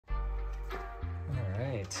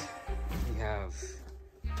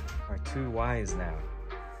too wise now.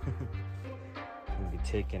 Gonna be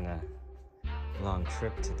taking a long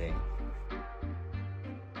trip today.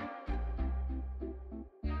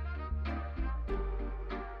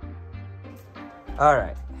 All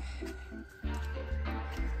right.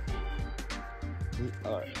 We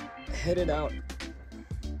are headed out.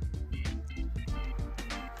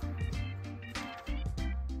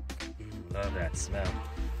 Love that smell.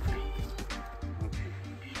 Okay.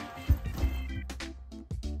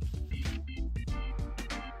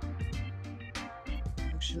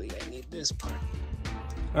 Actually, I need this part.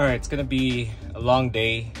 All right, it's gonna be a long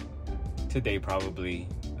day today probably.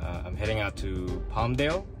 I'm heading out to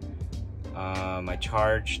Palmdale. I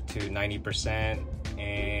charged to 90%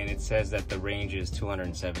 and it says that the range is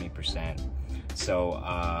 270%. So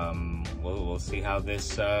we'll see how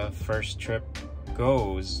this first trip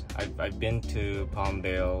goes. I've been to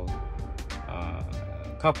Palmdale a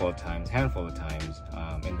couple of times, handful of times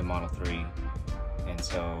in the Model 3, and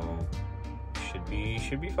so should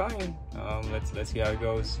be fine. Let's see how it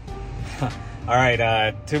goes. All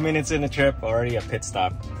right, 2 minutes in the trip, already a pit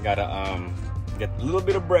stop. Gotta get a little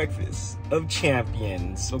bit of breakfast of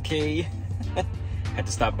champions, okay? Had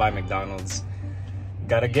to stop by McDonald's.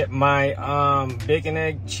 Gotta get my bacon,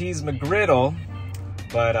 egg, cheese McGriddle,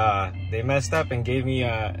 but they messed up and gave me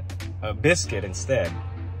a biscuit instead.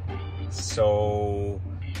 So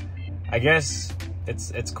I guess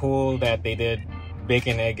it's cool that they did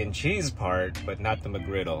bacon, egg, and cheese part, but not the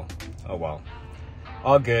McGriddle. Oh well,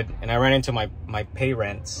 all good. And I ran into my pay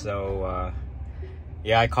rents, so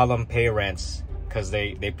yeah, I call them pay rents because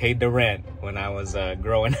they paid the rent when I was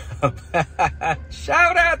growing up.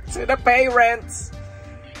 Shout out to the pay rents.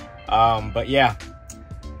 But yeah,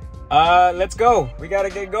 let's go. We gotta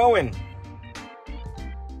get going.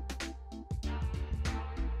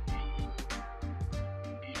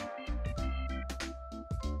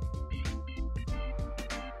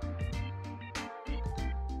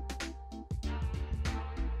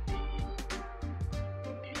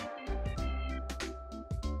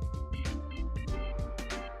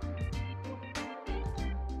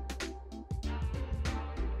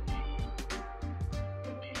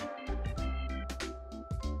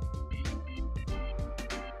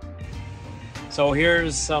 So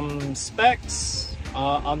here's some specs.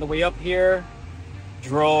 On the way up here,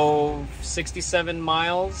 drove 67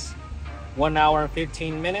 miles, 1 hour and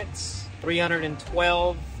 15 minutes,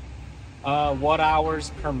 312 watt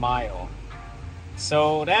hours per mile.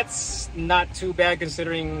 So that's not too bad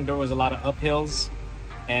considering there was a lot of uphills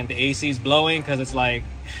and the AC is blowing because it's like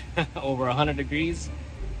over 100 degrees.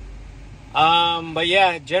 But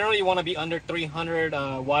yeah, generally you want to be under 300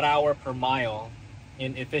 watt hour per mile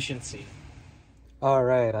in efficiency. All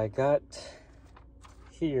right, I got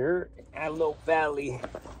here Antelope Valley.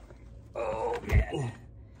 Oh man,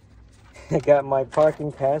 I got my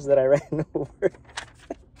parking pass that I ran over,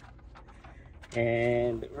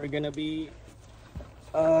 and we're gonna be.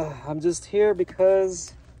 I'm just here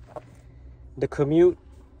because the commute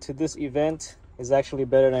to this event is actually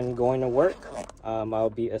better than going to work.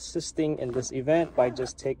 I'll be assisting in this event by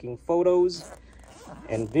just taking photos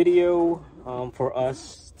and video for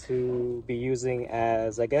us to be using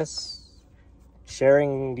as, I guess,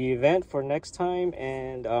 sharing the event for next time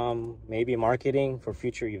and maybe marketing for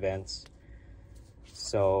future events.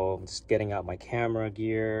 So I'm just getting out my camera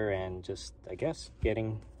gear and just, I guess,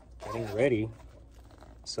 getting ready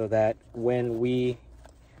so that when we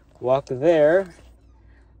walk there,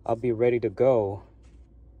 I'll be ready to go.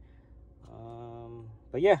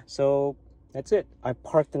 But yeah, so that's it. I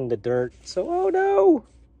parked in the dirt, so oh no,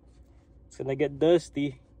 it's gonna get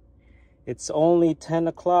dusty. It's only 10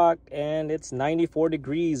 o'clock and it's 94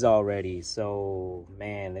 degrees already. So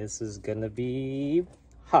man, this is gonna be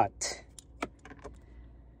hot.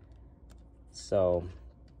 So,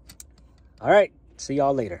 all right, see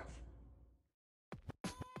y'all later.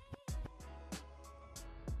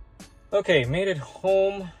 Okay, made it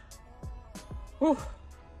home. Whew.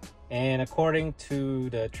 And according to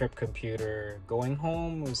the trip computer, going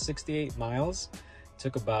home was 68 miles.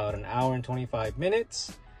 Took about an hour and 25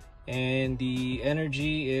 minutes. And the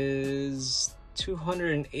energy is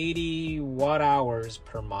 280 watt hours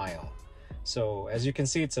per mile. So as you can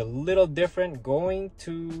see, it's a little different going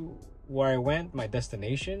to where I went, my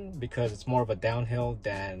destination, because it's more of a downhill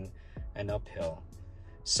than an uphill.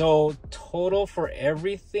 So total for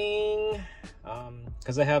everything,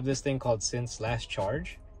 because I have this thing called Since Last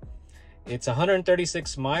Charge, it's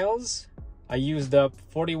 136 miles. I used up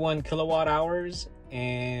 41 kilowatt hours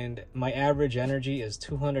and my average energy is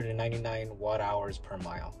 299 watt hours per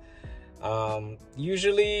mile.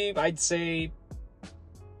 Usually I'd say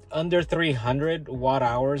under 300 watt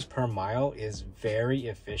hours per mile is very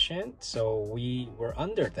efficient, so we were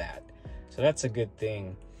under that, so that's a good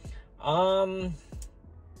thing.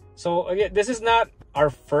 So again, this is not our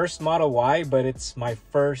first Model Y, but it's my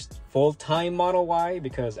first full-time Model Y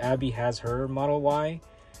because Abby has her Model Y.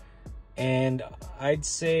 And I'd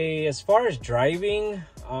say as far as driving,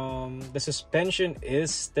 the suspension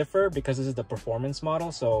is stiffer because this is the performance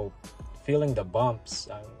model, so feeling the bumps,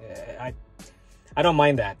 I don't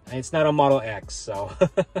mind that. It's not a Model X, so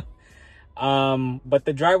but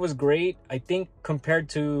the drive was great. I think compared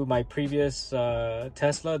to my previous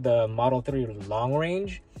Tesla, the Model 3 long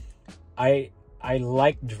range, I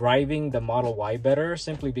like driving the Model Y better,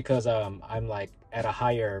 simply because I'm like at a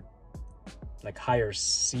higher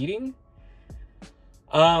seating.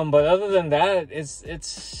 But other than that,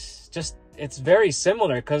 it's very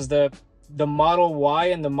similar, because the Model Y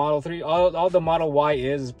and the Model 3, all the Model Y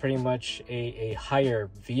is pretty much a higher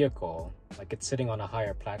vehicle, like it's sitting on a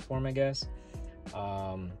higher platform, I guess.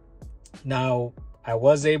 Now I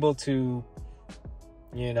was able to,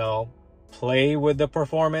 you know, play with the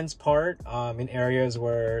performance part in areas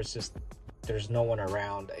where it's just there's no one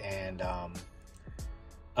around, and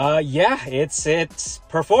yeah, it's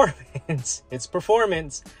performance. It's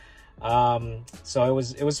performance. So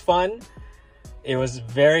it was fun. It was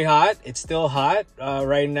very hot. It's still hot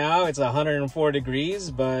right now. It's 104 degrees,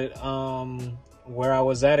 but where I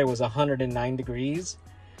was at, it was 109 degrees.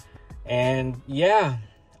 And yeah,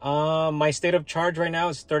 my state of charge right now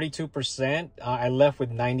is 32%. I left with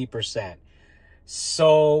 90%.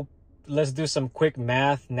 So let's do some quick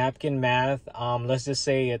math, napkin math. Let's just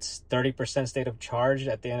say it's 30% state of charge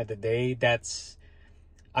at the end of the day.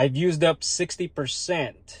 I've used up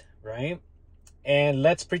 60%, right? And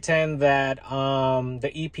let's pretend that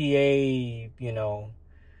the EPA, you know,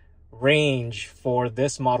 range for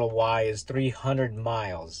this Model Y is 300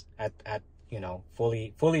 miles at you know,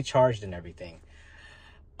 fully charged and everything.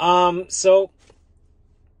 So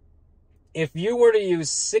if you were to use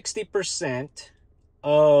 60%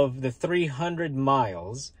 of the 300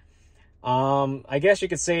 miles, I guess you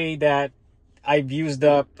could say that I've used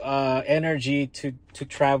up energy to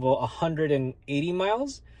travel 180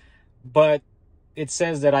 miles, but it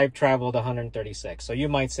says that I've traveled 136. So you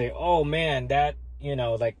might say, oh man, that, you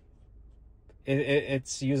know, like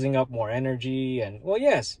it's using up more energy. And well,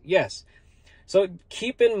 yes. So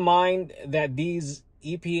keep in mind that these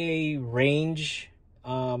EPA range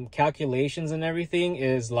calculations and everything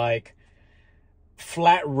is like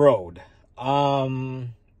flat road,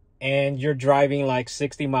 and you're driving like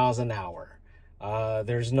 60 miles an hour.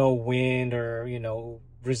 There's no wind, or, you know,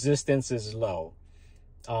 resistance is low.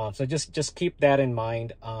 So just keep that in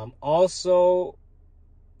mind. Also,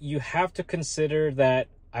 you have to consider that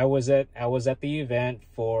I was at the event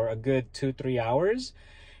for a good 2-3 hours,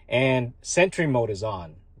 and Sentry mode is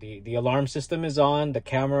on. The alarm system is on. The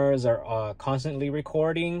cameras are constantly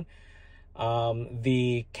recording.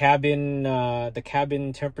 The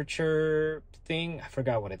cabin temperature thing, I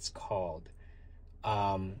forgot what it's called.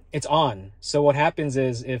 It's on. So what happens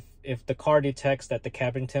is if the car detects that the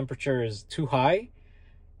cabin temperature is too high,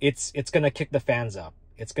 it's gonna kick the fans up.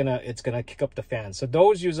 It's gonna kick up the fans. So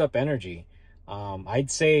those use up energy. I'd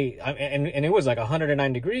say, and it was like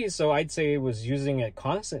 109 degrees, so I'd say it was using it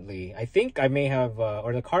constantly. I think I may have,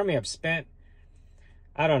 or the car may have spent,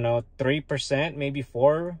 I don't know, 3%, maybe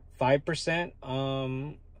 4-5%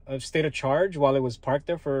 of state of charge while it was parked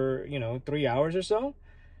there for, you know, 3 hours or so.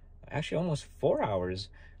 Actually, almost 4 hours.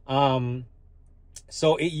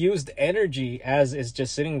 So it used energy as it's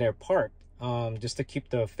just sitting there parked, just to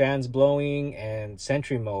keep the fans blowing and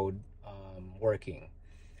Sentry mode working.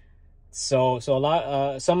 So a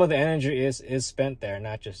lot, some of the energy is spent there,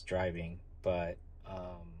 not just driving. But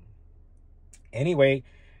anyway,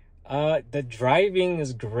 the driving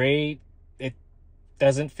is great. It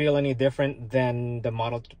doesn't feel any different than the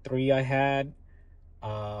Model 3 I had.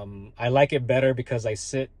 I like it better because I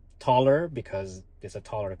sit taller, because it's a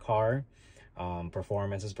taller car.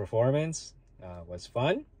 Performance is performance. Was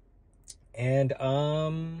fun. And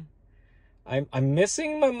I'm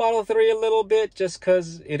missing my Model 3 a little bit, just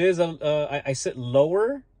because it is I sit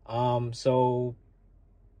lower. So,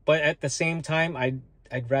 but at the same time,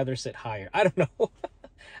 I'd rather sit higher. I don't know.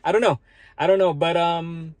 I don't know. But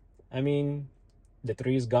I mean, the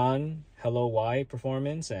 3 is gone. Hello Y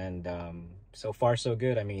performance, and so far so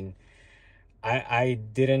good. I mean, I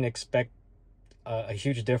didn't expect a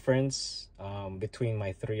huge difference between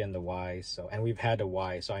my 3 and the Y. So, and we've had a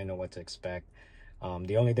Y, so I know what to expect.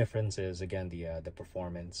 The only difference is, again, the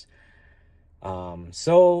performance.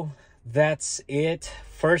 So that's it.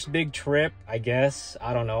 First big trip, I guess.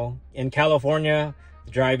 I don't know. In California,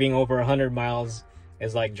 driving over 100 miles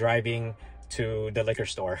is like driving to the liquor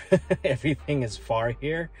store. Everything is far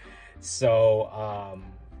here. So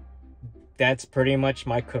that's pretty much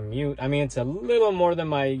my commute. I mean, it's a little more than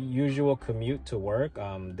my usual commute to work.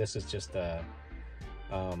 This is just a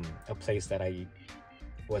place that I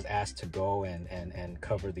was asked to go and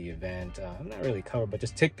cover the event. Not really cover, but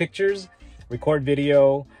just take pictures, record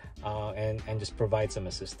video, and just provide some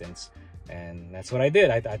assistance. And that's what I did.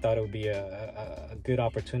 I thought it would be a good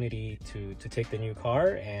opportunity to take the new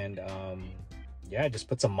car and yeah, just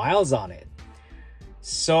put some miles on it.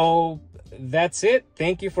 So that's it.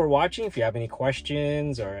 Thank you for watching. If you have any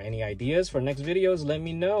questions or any ideas for next videos, let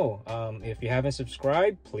me know. If you haven't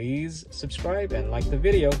subscribed, please subscribe and like the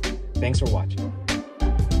video. Thanks for watching.